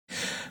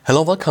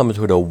Hello, welcome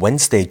to the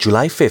Wednesday,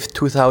 July 5th,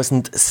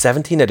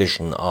 2017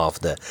 edition of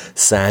the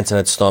SANS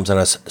and Storm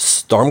Center's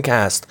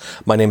Stormcast.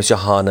 My name is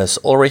Johannes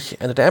Ulrich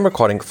and today I'm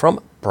recording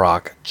from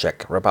Prague,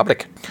 Czech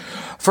Republic.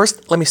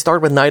 First, let me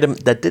start with an item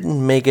that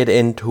didn't make it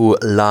into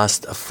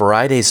last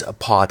Friday's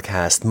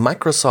podcast.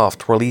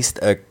 Microsoft released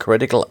a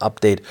critical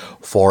update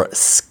for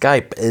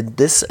Skype.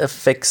 This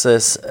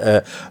fixes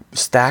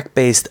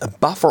stack-based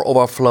buffer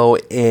overflow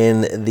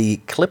in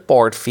the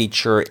clipboard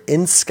feature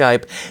in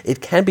Skype.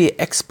 It can be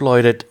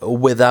exploited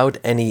without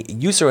any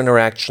user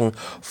interaction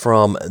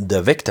from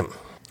the victim.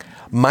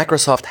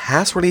 Microsoft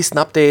has released an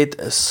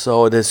update,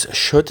 so this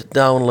should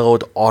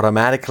download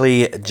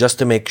automatically. Just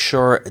to make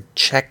sure,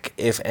 check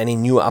if any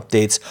new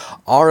updates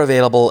are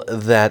available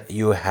that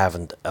you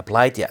haven't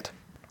applied yet.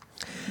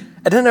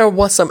 And then there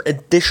was some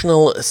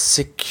additional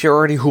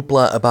security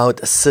hoopla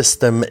about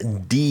System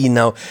D.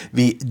 Now,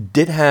 we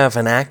did have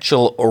an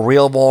actual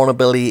real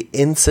vulnerability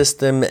in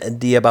System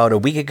D about a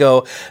week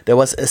ago. There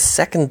was a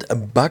second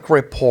bug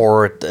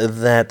report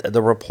that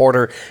the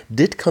reporter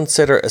did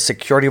consider a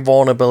security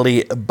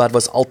vulnerability, but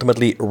was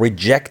ultimately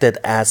rejected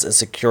as a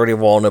security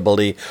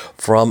vulnerability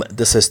from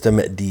the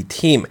System D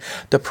team.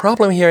 The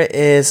problem here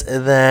is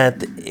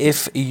that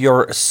if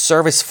your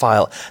service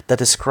file that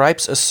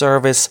describes a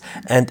service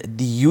and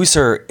the user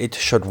it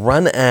should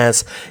run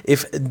as,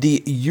 if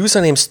the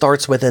username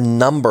starts with a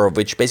number,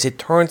 which basically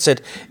turns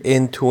it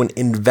into an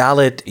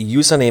invalid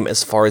username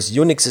as far as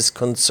Unix is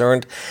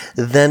concerned,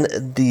 then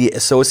the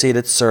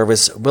associated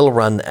service will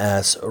run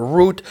as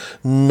root,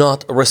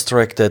 not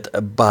restricted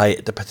by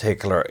the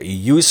particular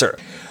user.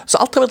 So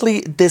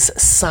ultimately, this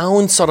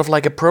sounds sort of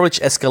like a privilege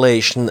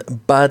escalation,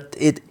 but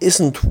it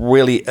isn't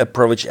really a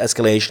privilege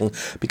escalation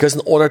because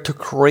in order to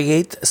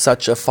create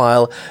such a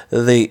file,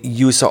 the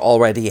user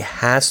already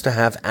has to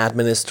have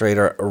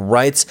administrator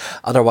rights.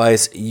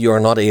 Otherwise,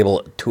 you're not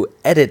able to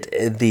edit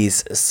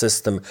these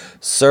system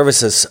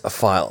services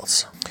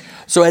files.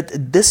 So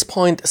at this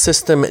point,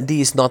 System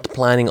D is not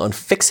planning on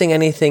fixing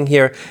anything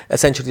here.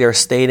 Essentially, they're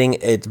stating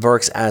it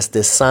works as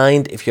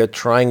designed. If you're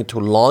trying to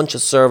launch a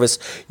service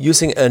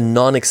using a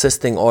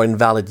non-existing or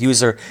invalid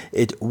user,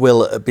 it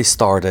will be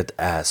started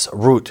as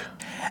root.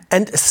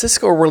 And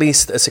Cisco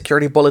released a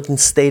security bulletin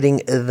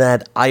stating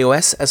that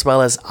iOS as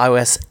well as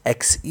iOS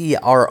XE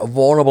are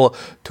vulnerable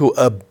to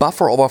a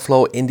buffer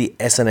overflow in the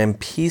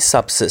SNMP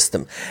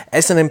subsystem.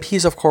 SNMP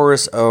is, of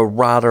course, a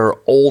rather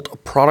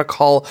old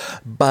protocol,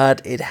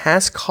 but it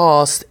has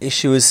caused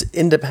issues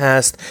in the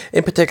past,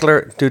 in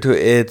particular due to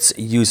its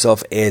use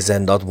of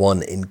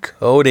ASN.1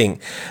 encoding.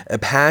 A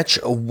patch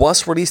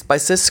was released by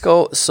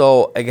Cisco,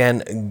 so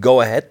again,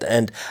 go ahead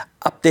and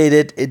update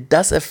it. It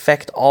does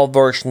affect all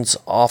versions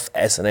of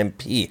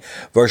SNMP,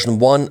 version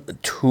 1,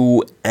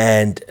 2,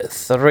 and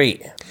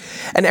 3.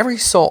 And every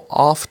so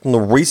often,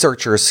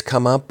 researchers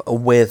come up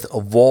with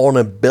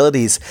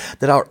vulnerabilities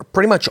that are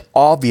pretty much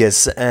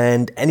obvious,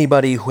 and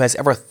anybody who has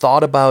ever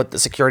thought about the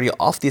security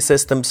of these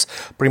systems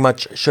pretty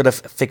much should have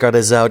figured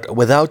this out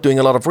without doing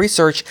a lot of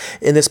research.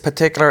 In this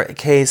particular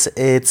case,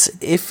 it's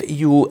if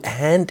you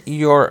hand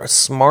your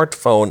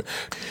smartphone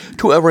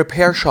to a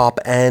repair shop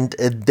and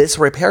this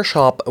repair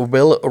shop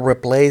will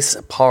replace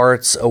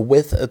parts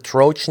with a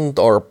Trojan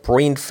or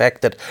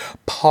pre-infected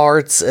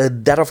parts,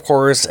 that of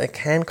course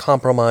can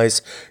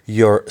compromise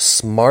your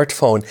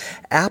smartphone.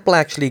 Apple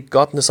actually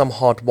got into some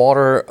hot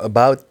water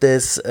about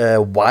this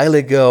a while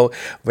ago,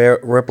 where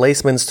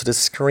replacements to the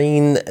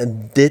screen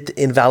did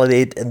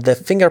invalidate the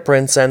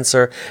fingerprint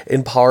sensor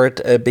in part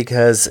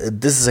because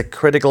this is a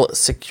critical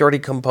security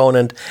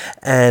component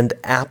and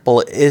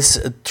Apple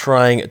is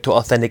trying to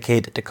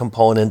authenticate the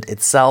component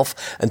itself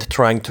and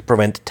trying to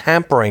prevent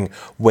tampering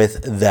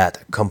with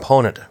that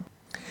component.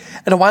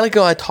 And a while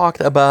ago, I talked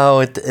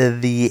about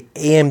the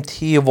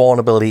AMT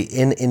vulnerability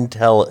in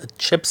Intel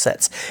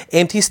chipsets.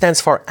 AMT stands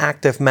for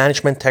Active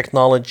Management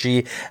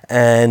Technology,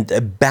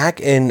 and back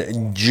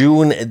in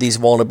June, these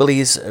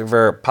vulnerabilities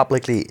were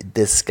publicly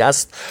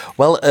discussed.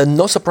 Well,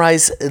 no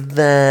surprise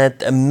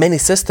that many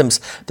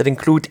systems that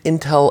include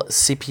Intel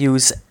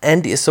CPUs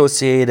and the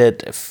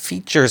associated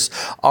features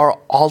are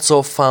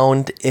also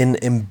found in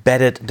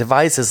embedded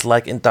devices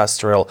like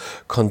industrial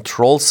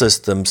control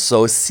systems.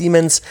 So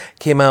Siemens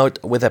came out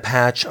with a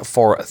patch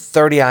for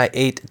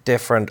 38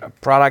 different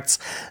products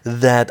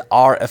that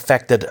are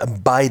affected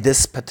by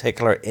this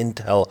particular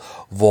Intel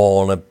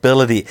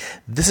vulnerability.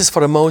 This is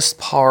for the most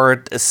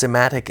part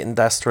semantic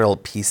industrial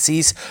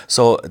PCs,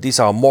 so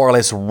these are more or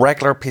less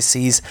regular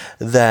PCs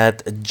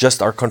that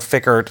just are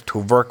configured to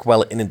work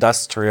well in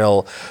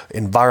industrial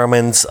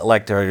environments,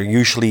 like they're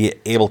usually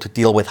able to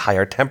deal with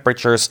higher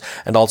temperatures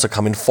and also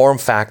come in form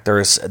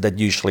factors that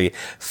usually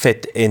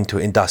fit into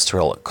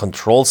industrial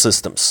control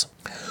systems.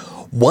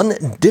 One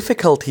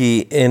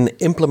difficulty in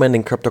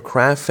implementing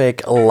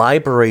cryptographic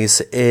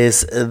libraries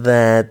is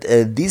that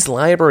these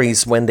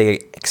libraries, when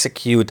they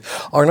execute,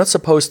 are not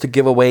supposed to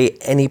give away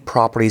any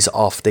properties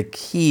of the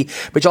key,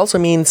 which also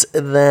means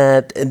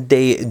that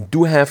they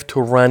do have to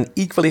run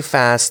equally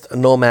fast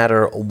no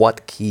matter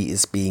what key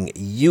is being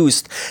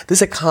used. This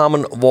is a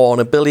common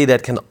vulnerability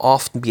that can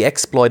often be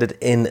exploited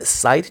in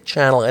side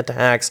channel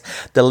attacks.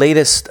 The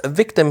latest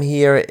victim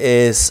here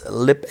is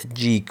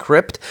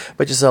libgcrypt,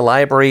 which is a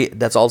library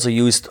that's also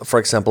used, for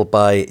example,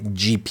 by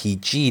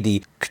GPG,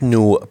 the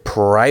GNU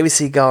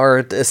Privacy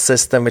Guard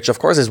system, which of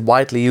course is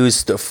widely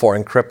used for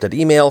encrypted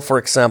email, for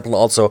example, and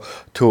also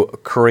to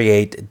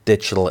create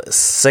digital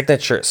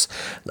signatures.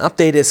 An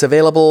update is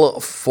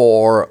available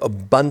for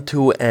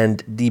Ubuntu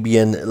and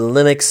Debian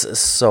Linux,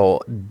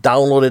 so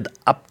download it,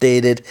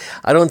 update it.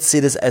 I don't see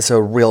this as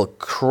a real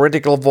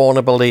critical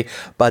vulnerability,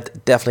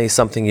 but definitely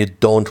something you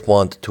don't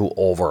want to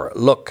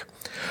overlook.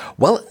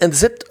 Well, and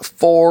that's it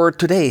for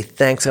today.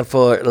 Thanks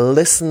for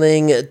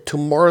listening.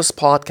 Tomorrow's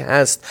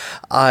podcast,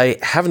 I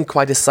haven't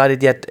quite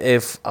decided yet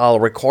if I'll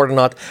record or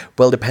not.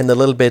 Will depend a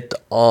little bit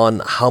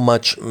on how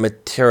much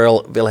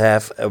material we'll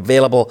have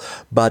available,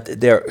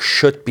 but there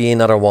should be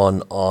another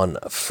one on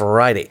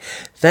Friday.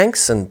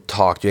 Thanks, and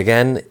talk to you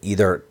again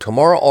either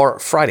tomorrow or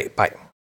Friday. Bye.